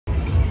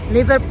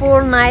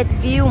Liverpool night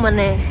view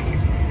mana?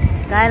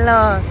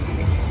 Kailos.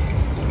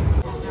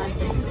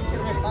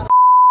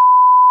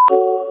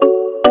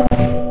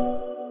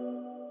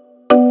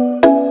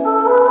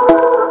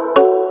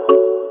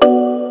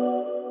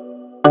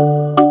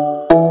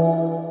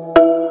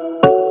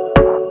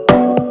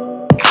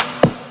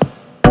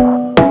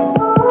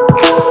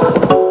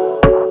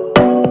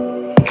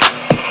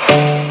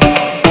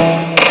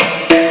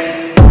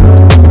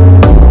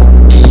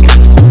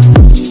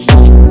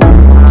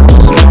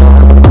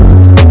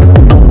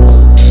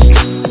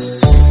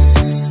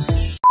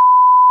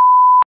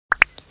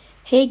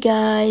 Hey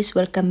guys,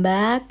 welcome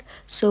back.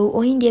 So,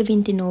 hoje dia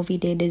 29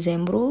 de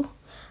dezembro,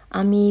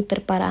 ami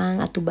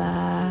preparang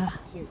atuba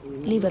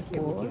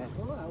Liverpool.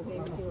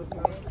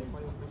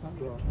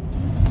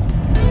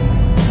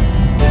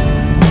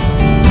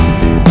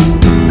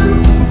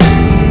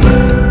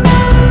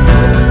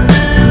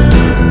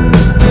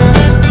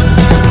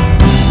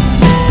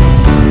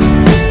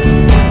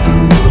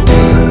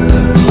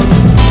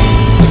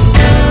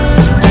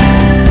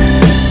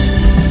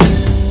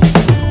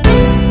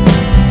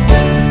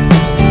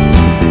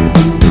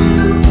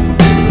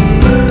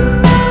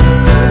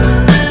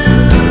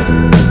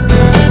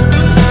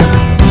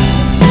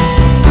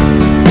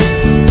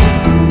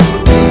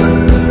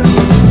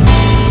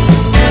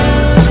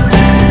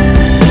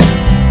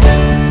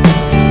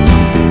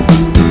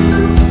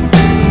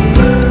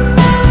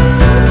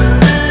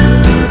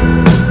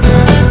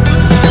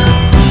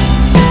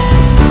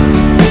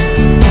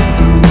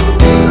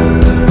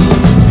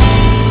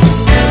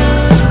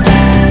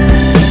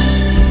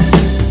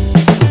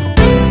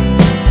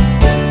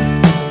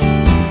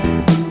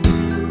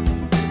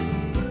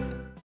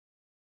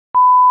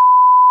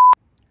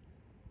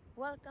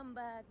 Welcome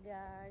back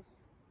guys.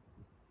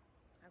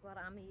 Aku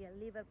rame ya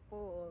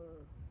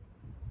Liverpool.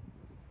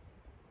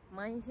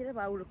 Main sih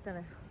bau luk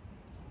sana.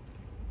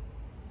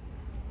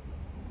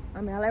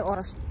 Ami halai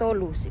oras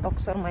tolu si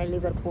Oxford main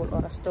Liverpool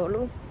oras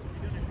tolu.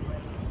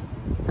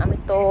 Ami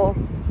to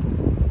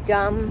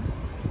jam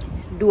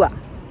 2.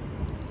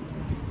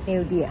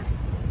 Ini dia.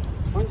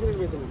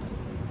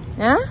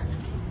 Hah?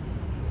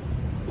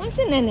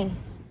 Masih nenek.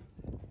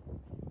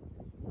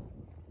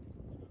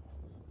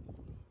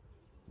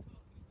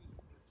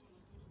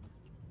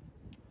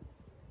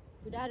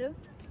 Cuidado.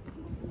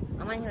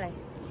 Amanhã lá.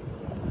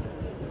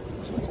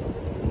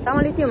 Tá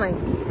uma litinha, mãe.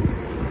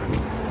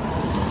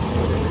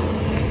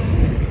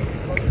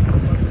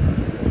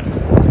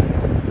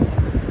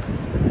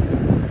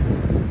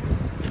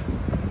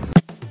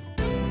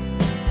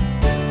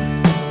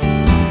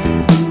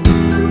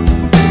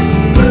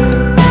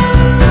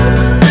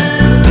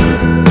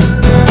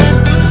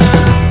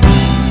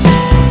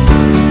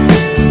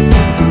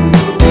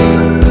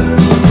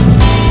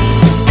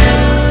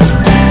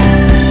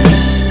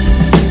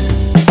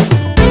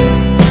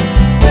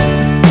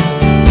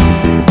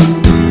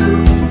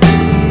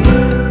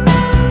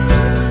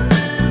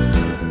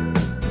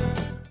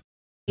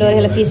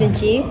 Lorela fish and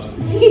chips.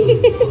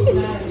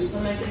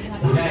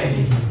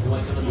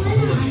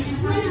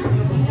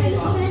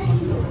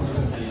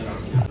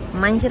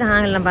 Main sih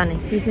hang lamban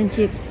fish and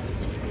chips.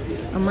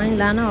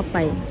 Main lana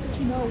apa ya?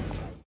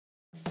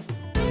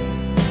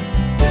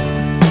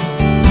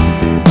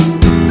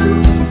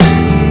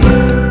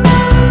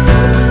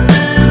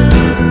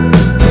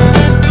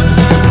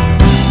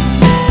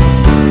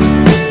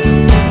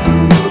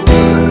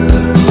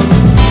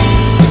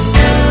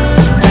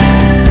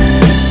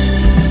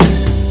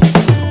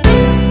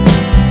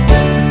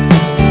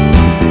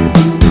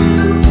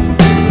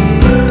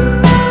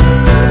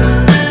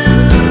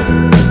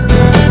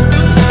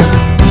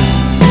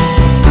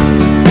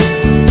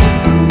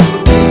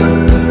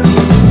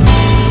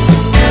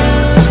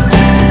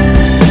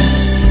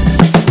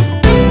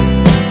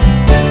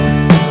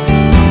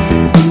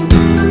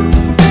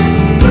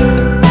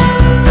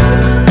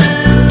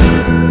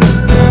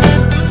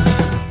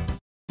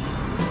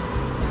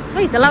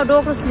 Kalau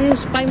dua terus di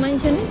spy main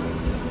sini.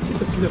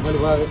 Itu tidak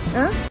balik.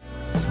 Hah?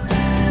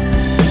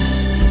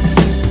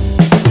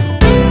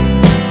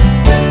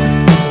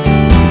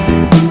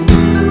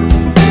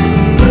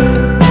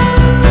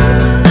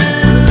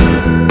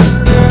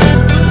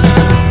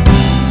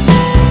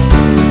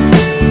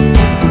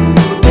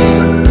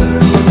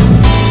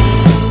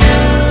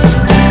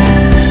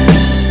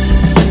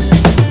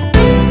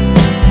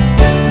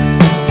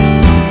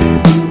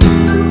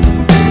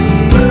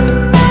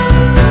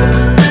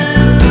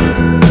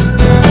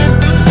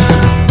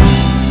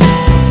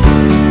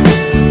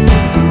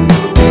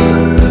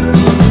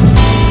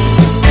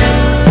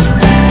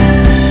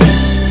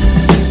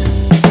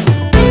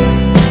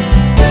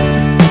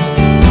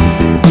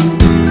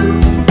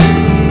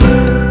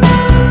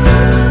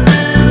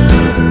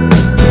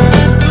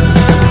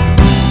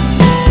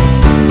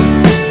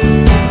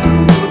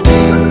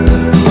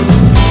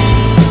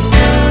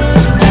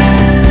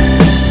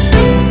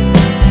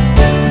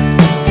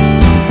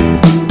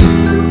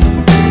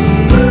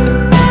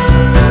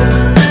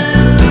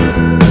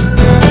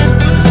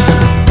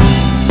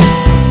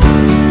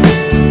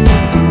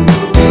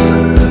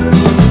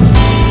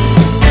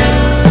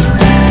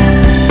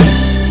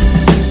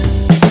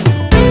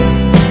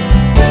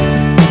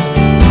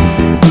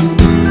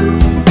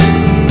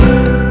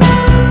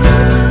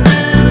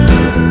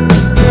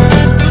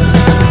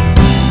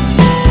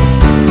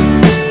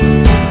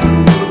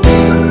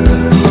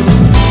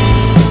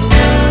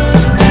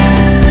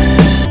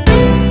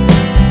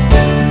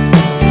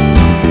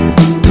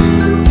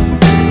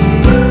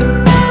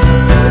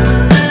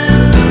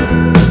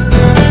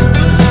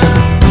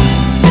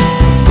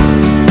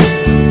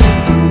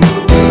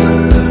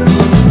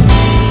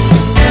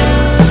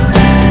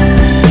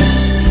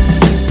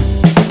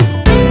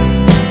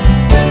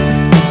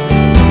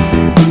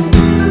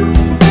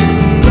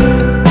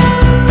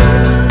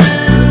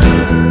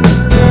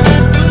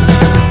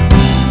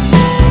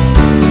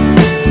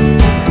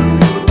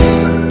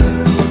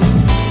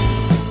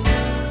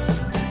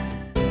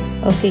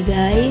 Ok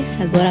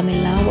guys, agora me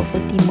lavo vou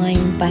te main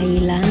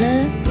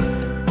pahilana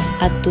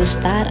atau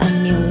start a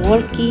new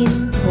working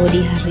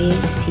di hari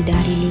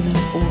CIDADE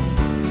Liverpool.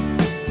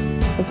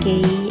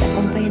 Ok,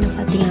 acompanha na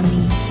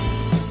Fatingami.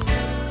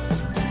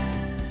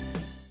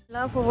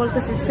 Lavo volta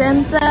City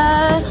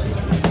Center.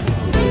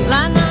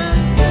 Lana.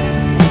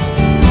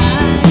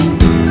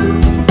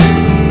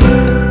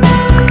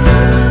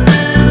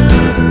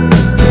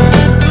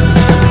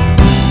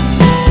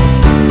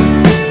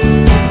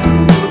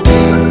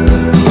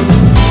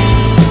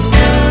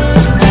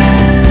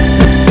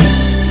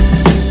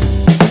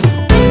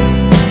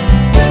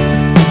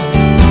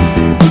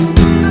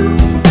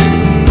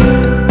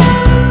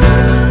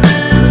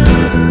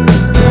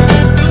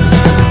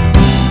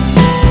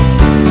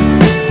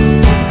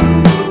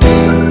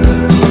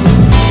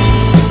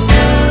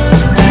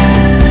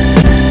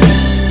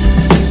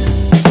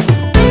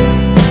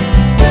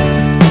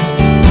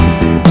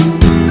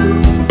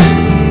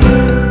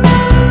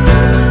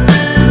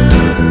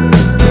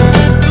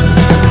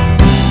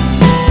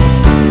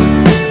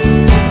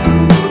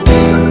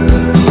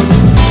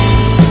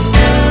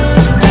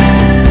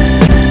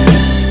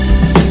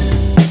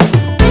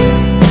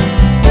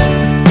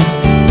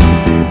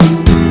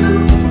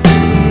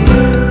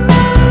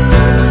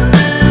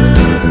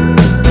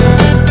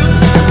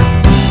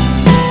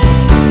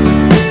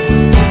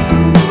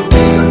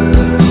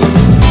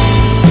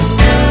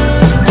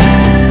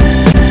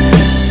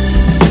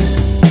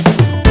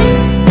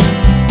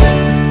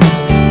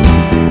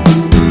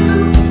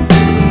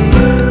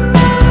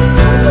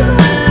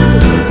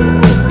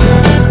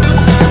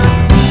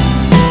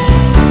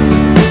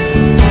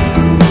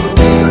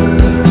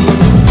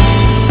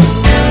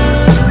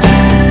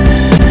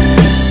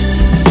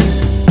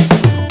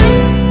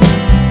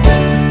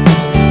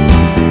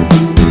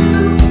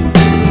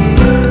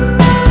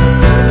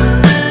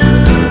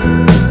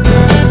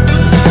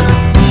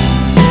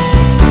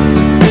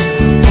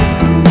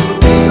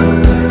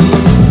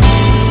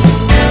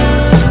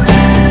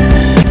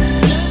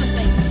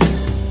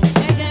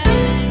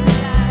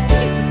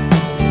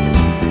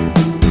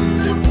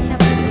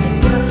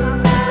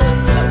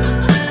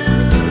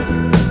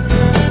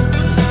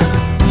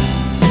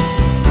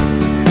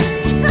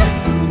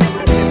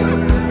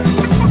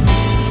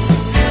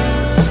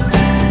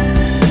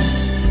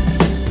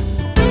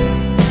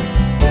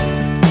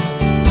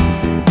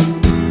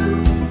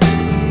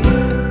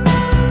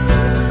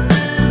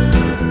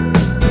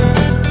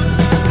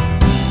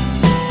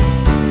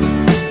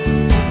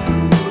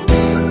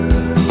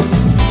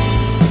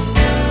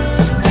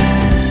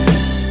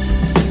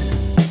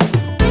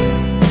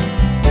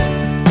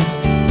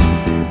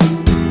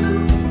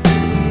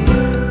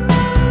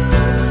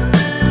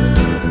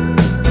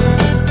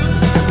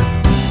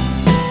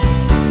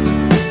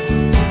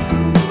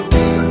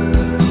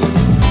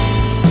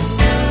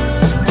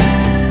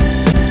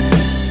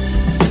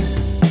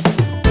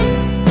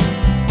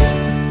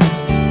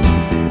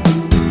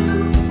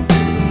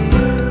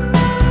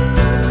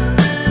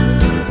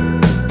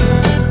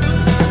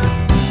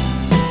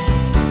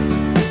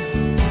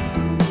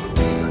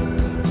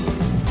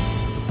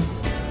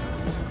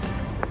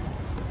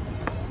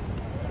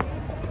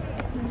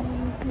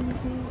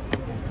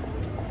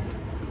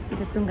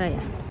 Itu enggak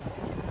ya?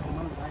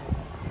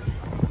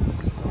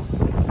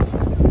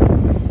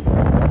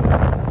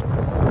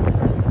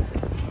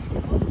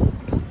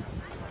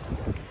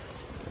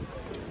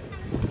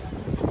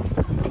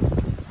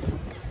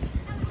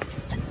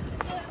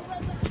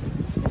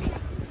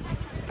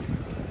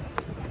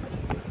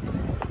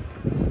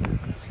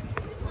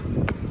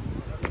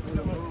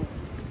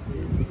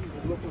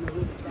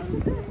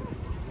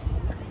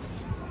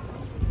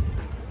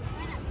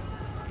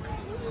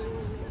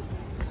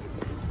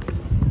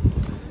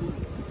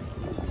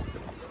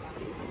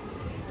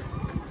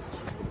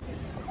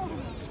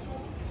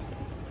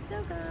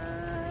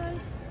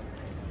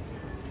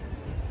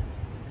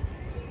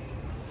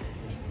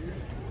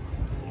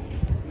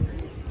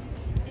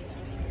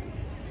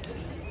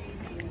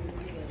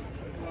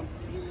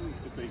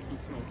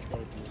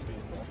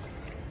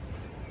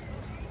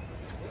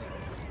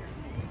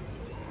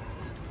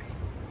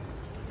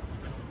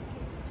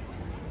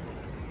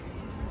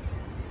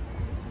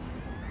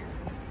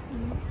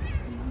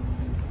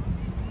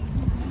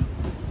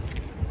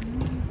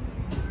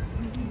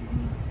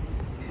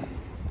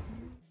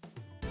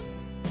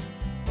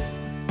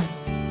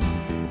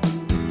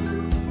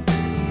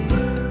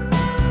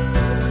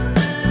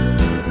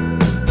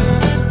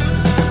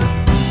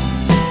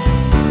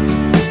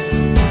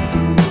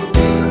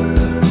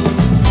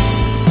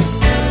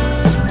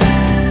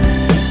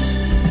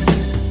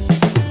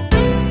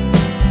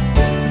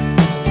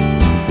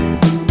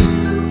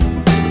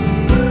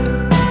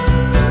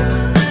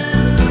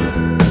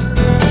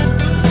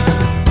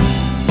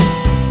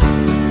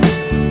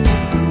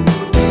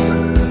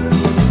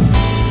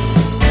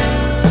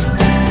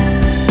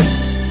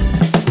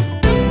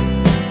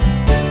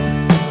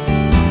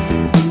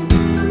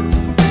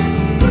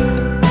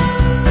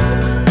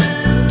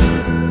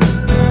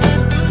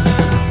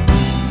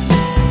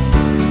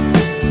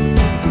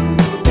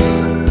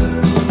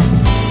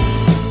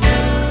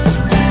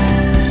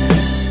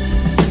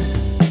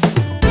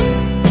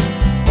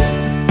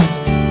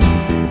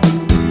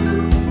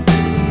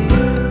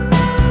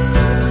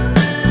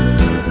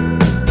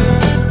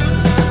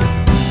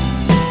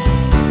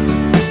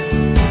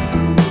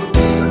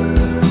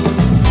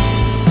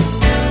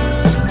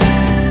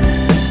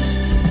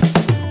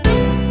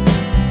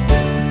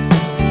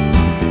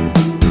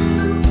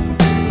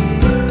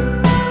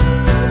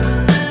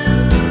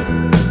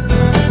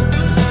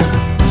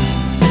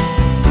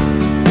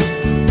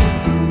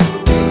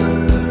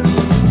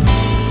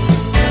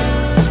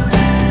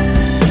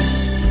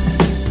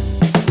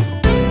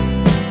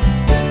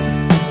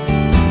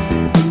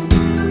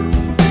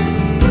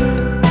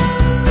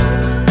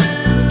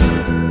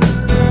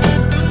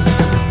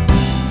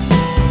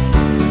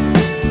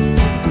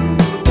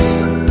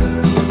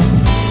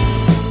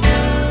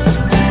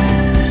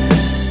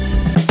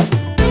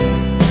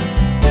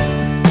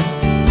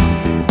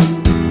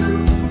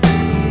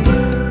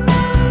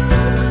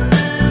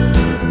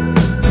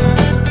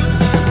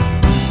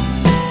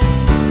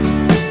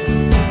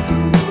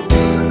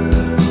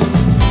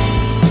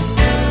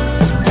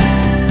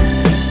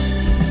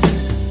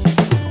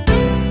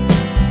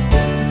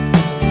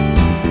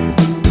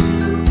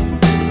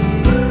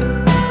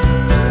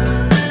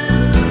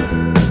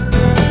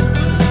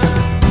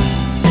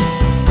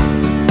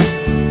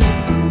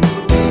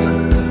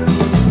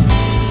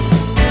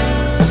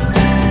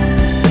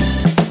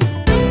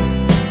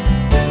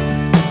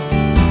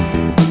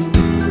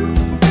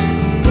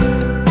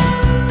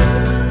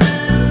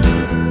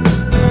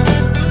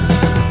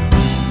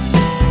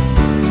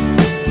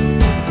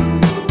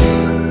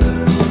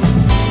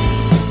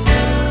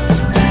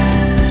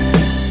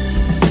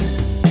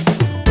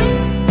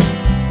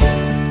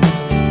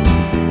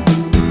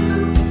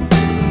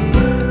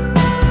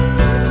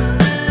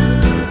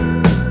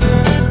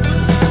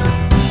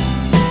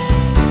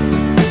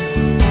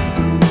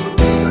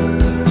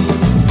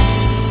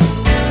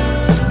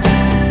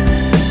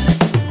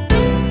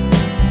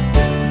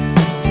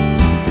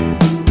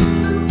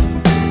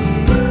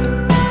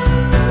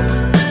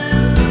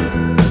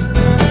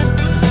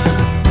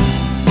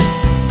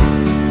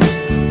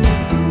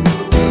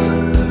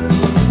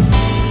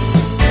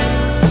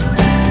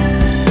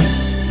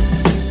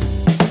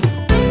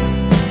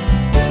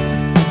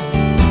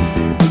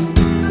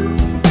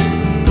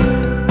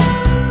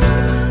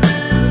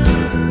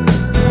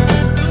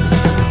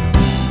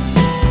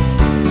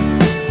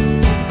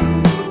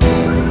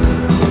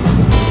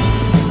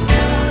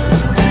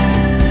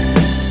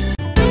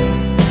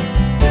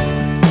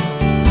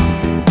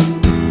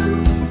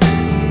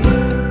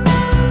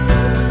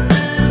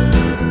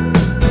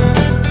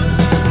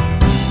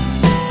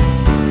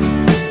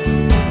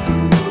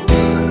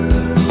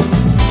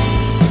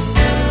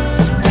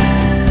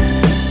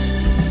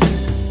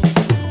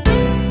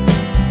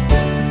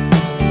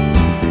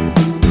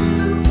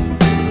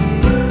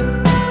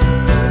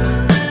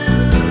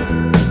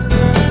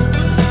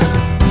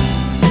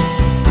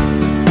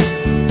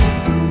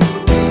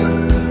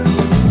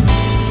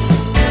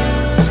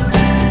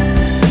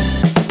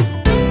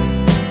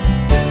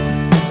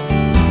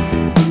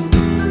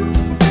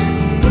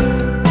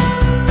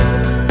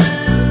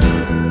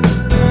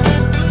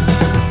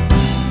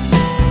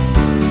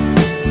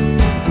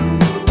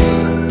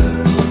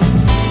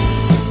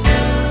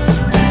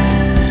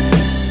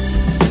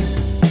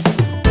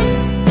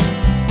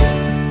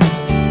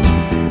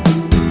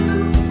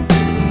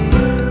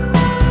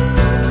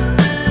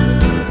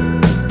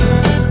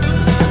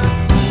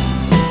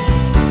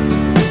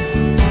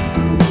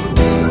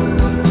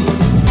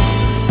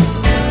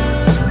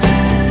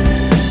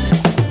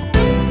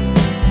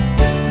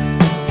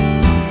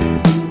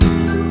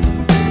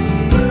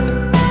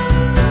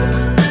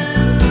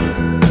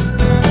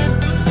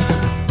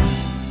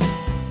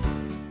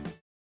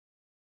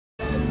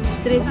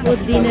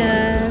 food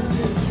dinner.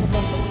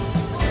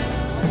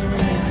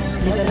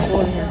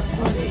 Liverpoolnya.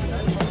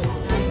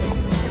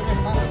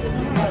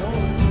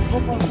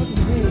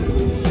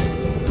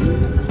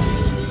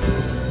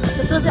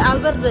 Itu si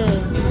Albert deh.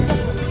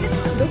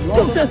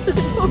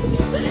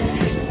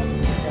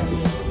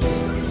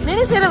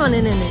 Nenek siapa mana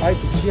nenek?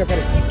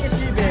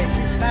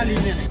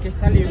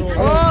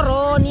 Oh,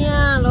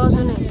 Ronia, lo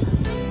sini.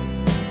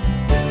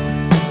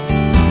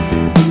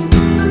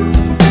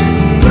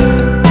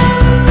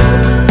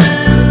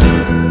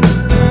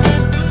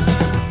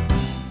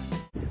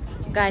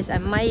 Guys,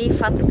 may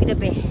fatuk kita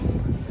be.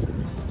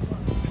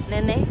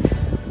 Nenek,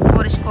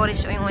 koris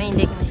oing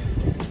dek nih.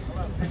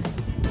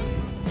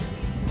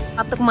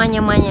 Fatuk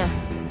manya.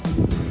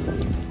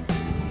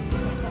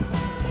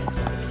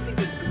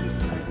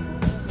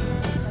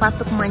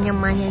 Fatuk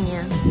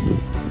manya-manyanya.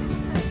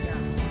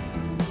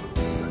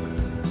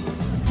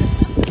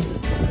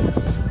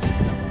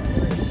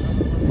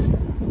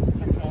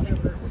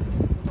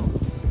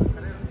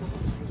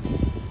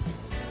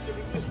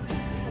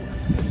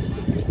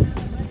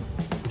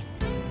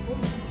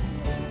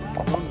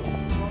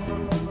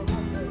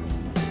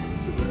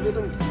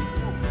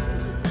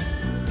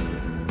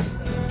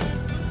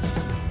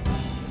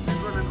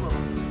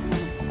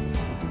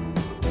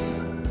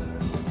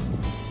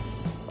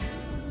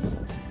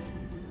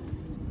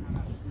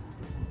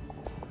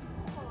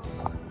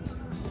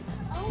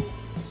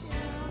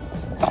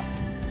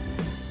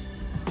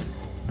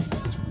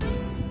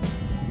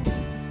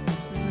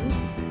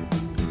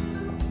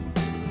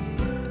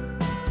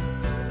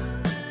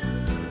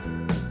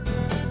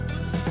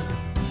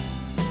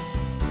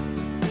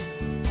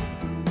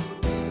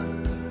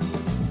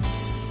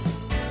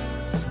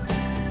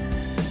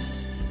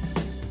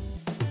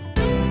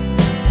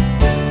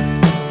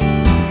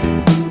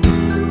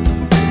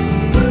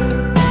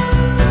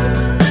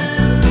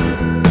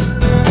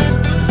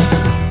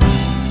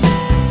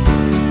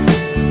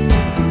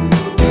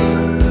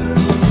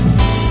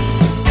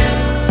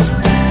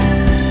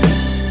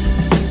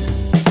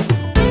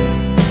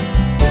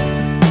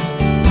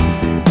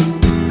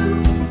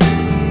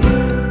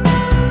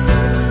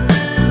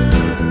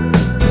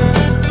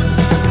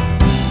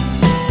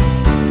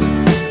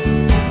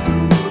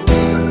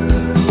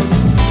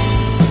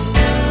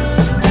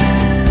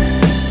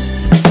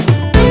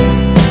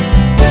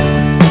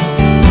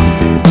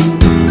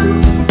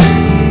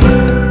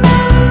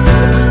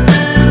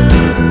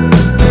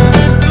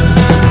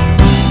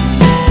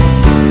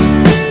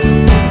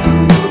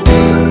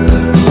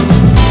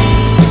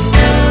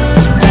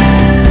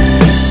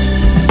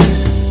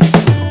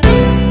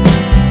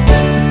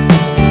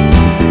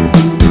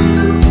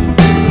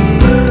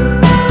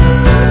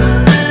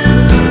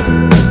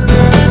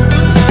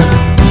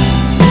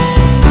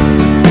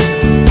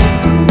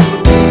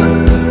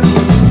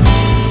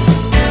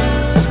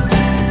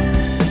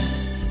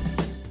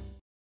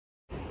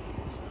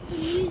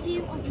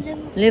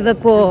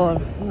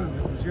 Liverpool.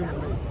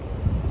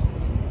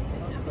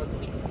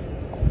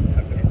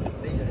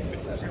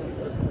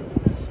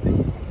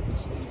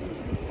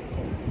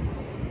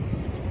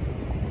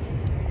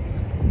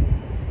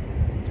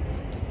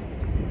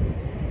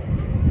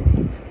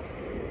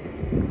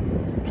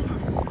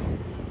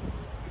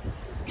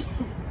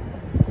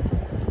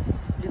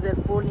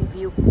 Liverpool ni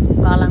view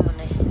kalah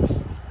mana?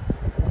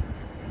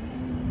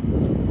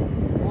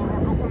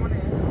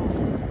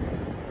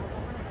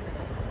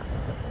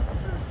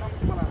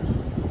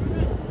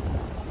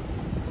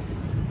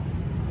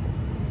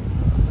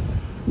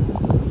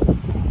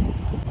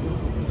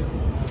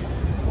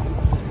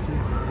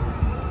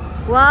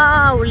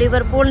 Wow,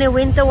 Liverpool ni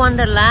winter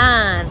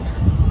wonderland.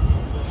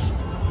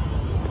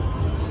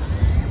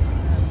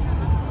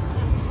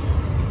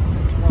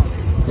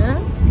 Huh?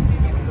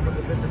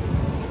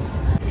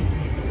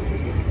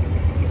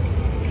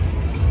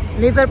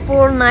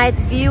 Liverpool night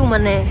view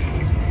mana?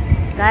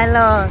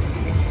 Kailos.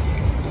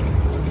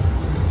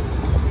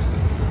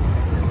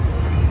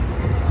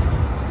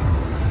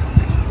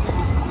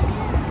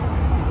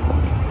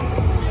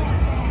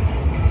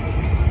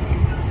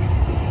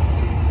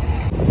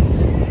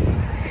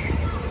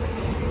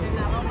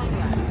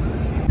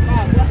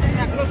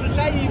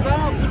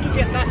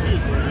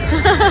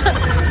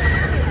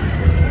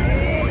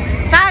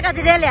 Saya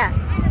kata dia lihat.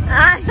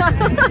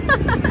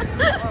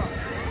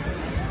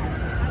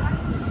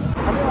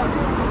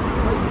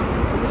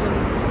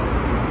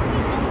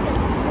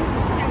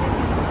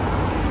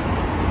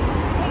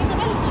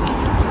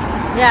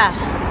 Ya,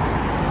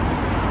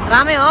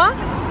 rame oh.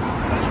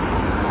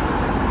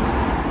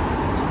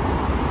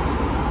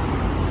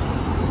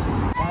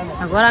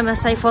 Agora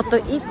mas sai foto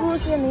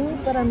ikus ini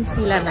para me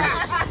filana.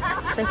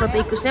 Sai foto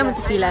ikusnya mau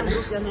filana.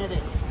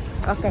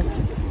 Oke.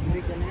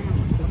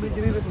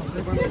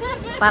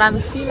 Para me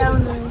fila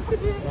una.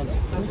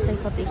 Sai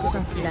foto ikus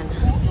ang filana.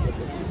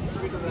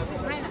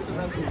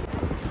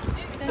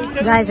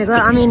 Guys,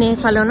 agora ami ne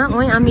falona,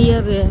 oi ami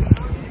be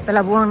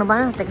pelabuhan na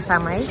bana tek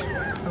samai.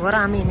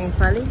 Agora ami ne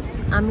fali,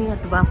 ami at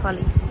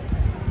bafali.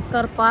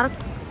 Car park.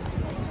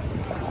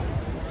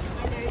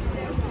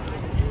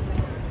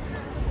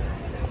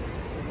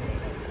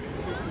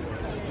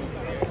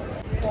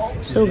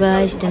 So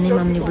guys, dan ini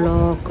mamni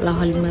vlog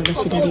lahal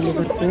basi dari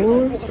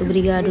Liverpool.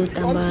 Obrigado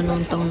Tamba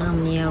nonton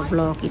namanya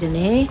vlog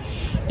ini.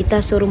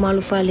 Ita suruh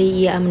malu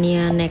fali ia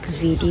amnia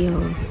next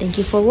video. Thank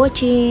you for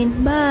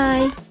watching.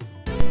 Bye.